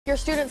Your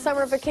student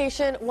summer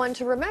vacation, one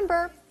to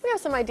remember. We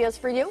have some ideas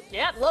for you.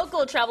 Yeah,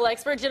 local travel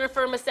expert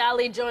Jennifer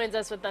Maselli joins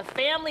us with the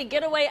family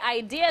getaway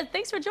ideas.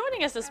 Thanks for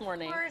joining us this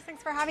morning. Of course,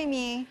 thanks for having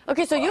me.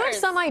 Okay, so you have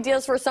some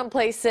ideas for some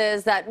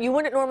places that you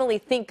wouldn't normally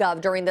think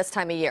of during this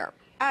time of year.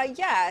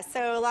 Yeah,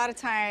 so a lot of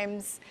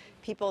times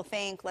people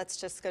think, let's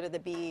just go to the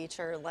beach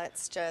or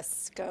let's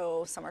just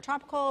go somewhere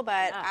tropical,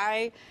 but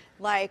I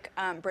like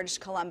British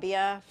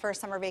Columbia for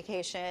summer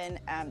vacation.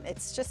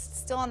 It's just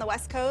still on the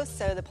West Coast,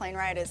 so the plane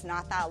ride is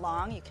not that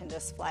long. You can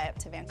just fly up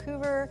to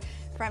Vancouver.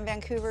 From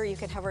Vancouver, you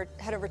can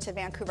head over to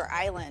Vancouver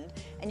Island,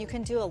 and you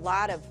can do a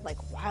lot of like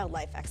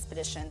wildlife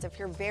expeditions. If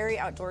you're very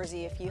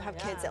outdoorsy, if you have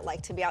kids that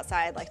like to be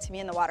outside, like to be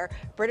in the water,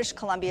 British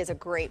Columbia is a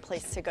great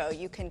place to go.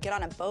 You can get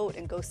on a boat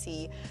and go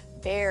see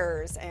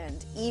bears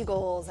and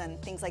eagles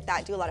and things like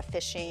that. Do a lot of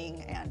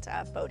fishing and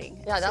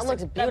boating. Yeah, that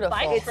looks beautiful. The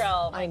bike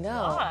trail, I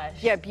know. Gosh.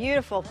 Yeah,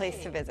 beautiful place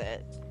to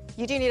visit.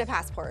 You do need a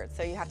passport,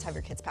 so you have to have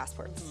your kids'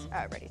 passports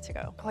ready to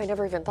go. Oh, I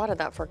never even thought of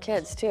that for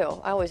kids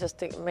too. I always just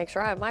think, make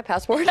sure I have my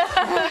passport. You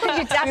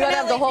definitely gotta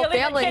have the whole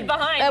family. Kid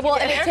behind. Well,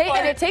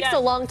 and it takes a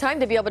long time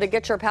to be able to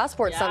get your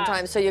passport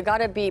sometimes, so you got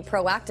to be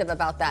proactive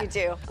about that. You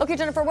do. Okay,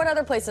 Jennifer, what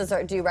other places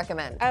do you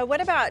recommend?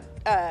 What about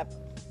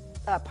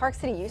Park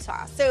City,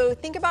 Utah? So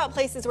think about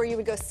places where you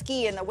would go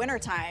ski in the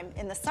wintertime.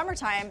 In the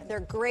summertime, they're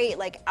great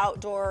like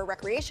outdoor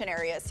recreation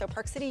areas. So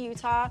Park City,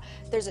 Utah,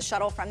 there's a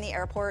shuttle from the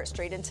airport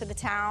straight into the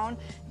town.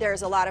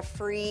 There's a lot of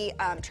free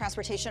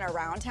transportation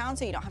around town,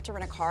 so you don't have to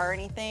rent a car or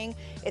anything.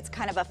 It's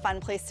kind of a fun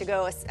place to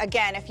go.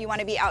 Again, if you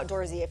want to be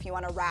outdoorsy, if you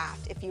want to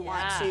raft, if you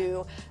want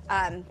to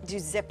do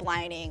zip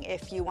lining,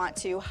 if you want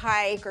to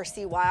hike or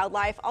see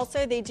wildlife.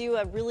 Also, they do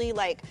a really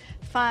like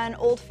fun,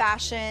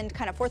 old-fashioned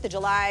kind of 4th of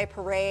July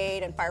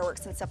parade and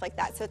fireworks and stuff like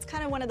that. So it's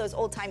kind of one of those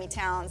old-timey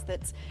towns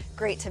that's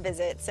great to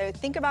visit. So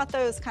think about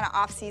those kind of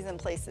off-season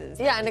places.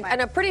 Yeah,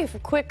 and a pretty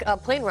quick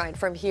plane ride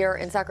from here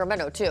in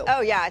Sacramento too. Oh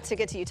yeah, to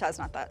get to Utah is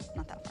not that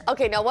far.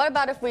 Okay, now what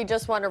about if we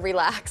just want to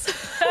relax?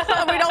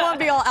 We don't want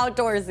to be all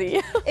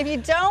outdoorsy. If you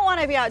don't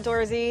want to be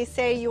outdoorsy,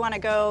 say you want to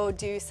go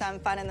do some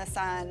fun in the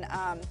sun,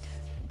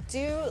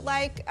 do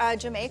like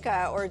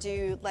Jamaica or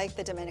do like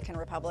the Dominican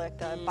Republic.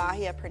 The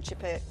Bahia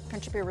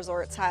Principe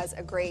Resorts has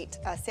a great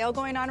sale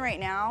going on right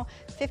now.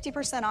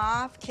 50%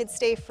 off, kids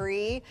stay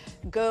free.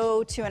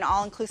 Go to an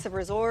all-inclusive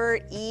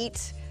resort,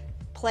 eat,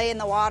 play in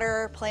the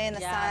water, play in the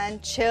sun,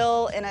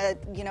 chill in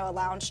a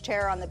lounge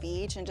chair on the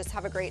beach and just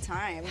have a great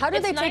time. How do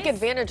they take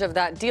advantage of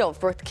that deal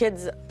for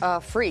kids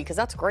free? Because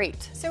that's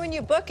great. So when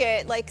you book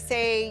it, like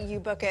say you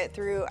book it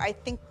through, I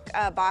think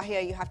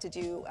Bahia you have to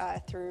do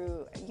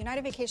through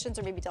United Vacations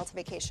or maybe Delta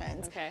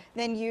Vacations. Okay.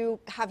 Then you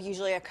have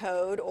usually a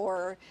code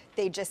or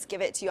they just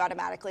give it to you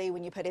automatically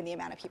when you put in the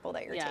amount of people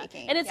that you're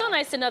taking. And it's so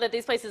nice to know that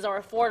these places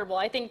are affordable.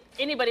 I think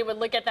anybody would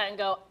look at that and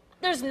go,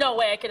 there's no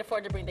way I could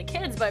afford to bring the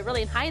kids, but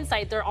really in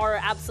hindsight, there are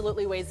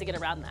absolutely ways to get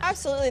around that.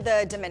 Absolutely,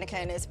 the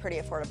Dominican is pretty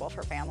affordable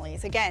for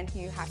families. Again,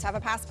 you have to have a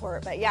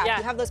passport, but if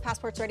you have those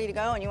passports ready to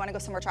go and you want to go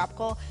somewhere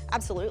tropical,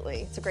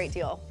 absolutely, it's a great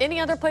deal. Any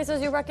other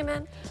places you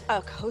recommend?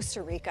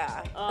 Costa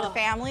Rica for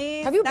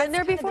families. Have you been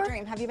there before? The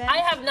dream. Have you been? I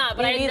have not,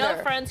 but I know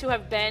either. friends who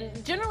have been.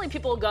 Generally,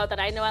 people go that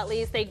I know at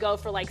least, they go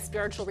for like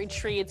spiritual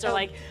retreats or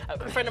like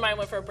a friend of mine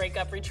went for a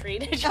breakup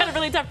retreat. She had a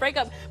really tough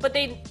breakup, but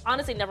they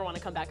honestly never want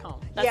to come back home.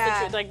 That's the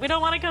truth. Like, we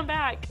don't want to come back.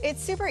 It's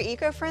super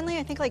eco-friendly.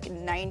 I think like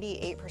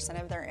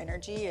 98% of their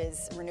energy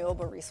is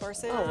renewable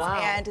resources. Oh,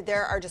 wow. And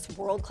there are just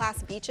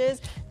world-class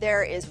beaches.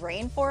 There is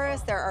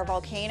rainforest. There are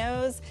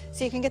volcanoes.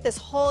 So you can get this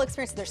whole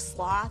experience. There's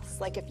sloths.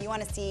 Like if you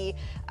want to see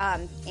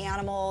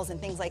animals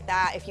and things like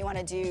that, if you want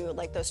to do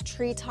like those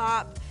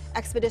treetop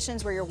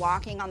expeditions where you're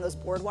walking on those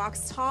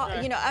boardwalks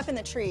up in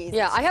the trees.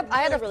 Yeah, I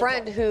had a really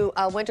friend cool.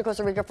 who went to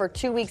Costa Rica for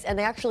 2 weeks and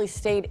they actually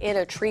stayed in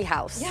a tree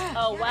house. Yeah.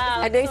 Oh,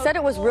 wow. And they said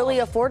it was really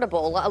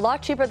affordable, a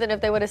lot cheaper than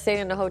if they would have stayed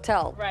in a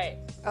hotel. Right.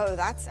 Oh,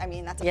 that's a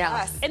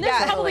plus. And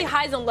there's probably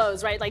highs and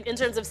lows, right? Like in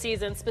terms of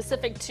seasons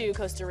specific to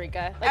Costa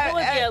Rica. Like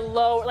what would be a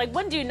low, like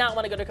when do you not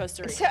want to go to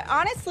Costa Rica? So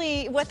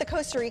honestly, what the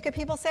Costa Rica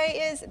people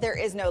say is there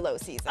is no low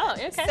season. Oh,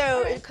 okay.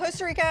 So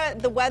Costa Rica,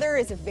 the weather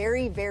is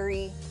very,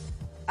 very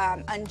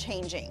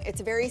unchanging.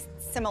 It's very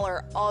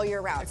similar all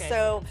year round. Okay,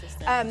 so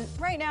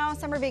right now,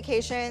 summer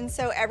vacation,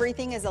 so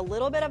everything is a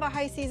little bit of a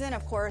high season.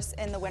 Of course,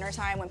 in the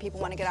wintertime, when people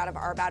want to get out of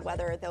our bad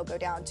weather, they'll go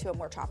down to a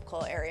more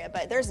tropical area.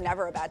 But there's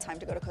never a bad time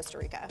to go to Costa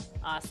Rica.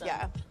 Awesome.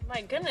 Yeah.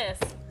 My goodness.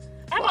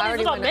 I have all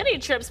these little mini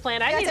trips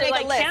planned. I need to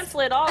like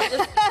cancel it all.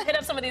 Just hit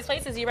up some of these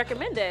places you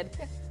recommended.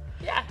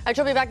 Yeah. And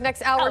she'll be back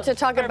next hour to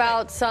talk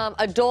about some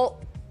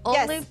adult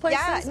only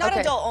places? Yeah, not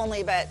adult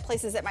only, but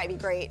places that might be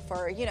great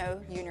for, you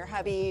and your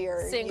hubby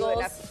or singles,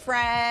 you and a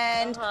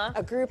friend,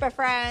 a group of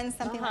friends,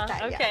 something like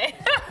that. Okay.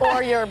 Yeah.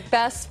 Or your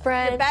best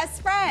friend. Your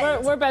best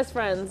friend. We're best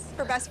friends.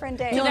 For best friend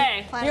day.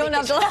 Today. You don't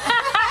have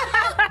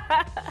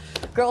to.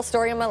 Girl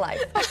story of my life.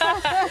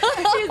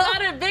 She's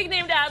not a big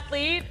named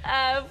athlete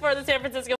for the San Francisco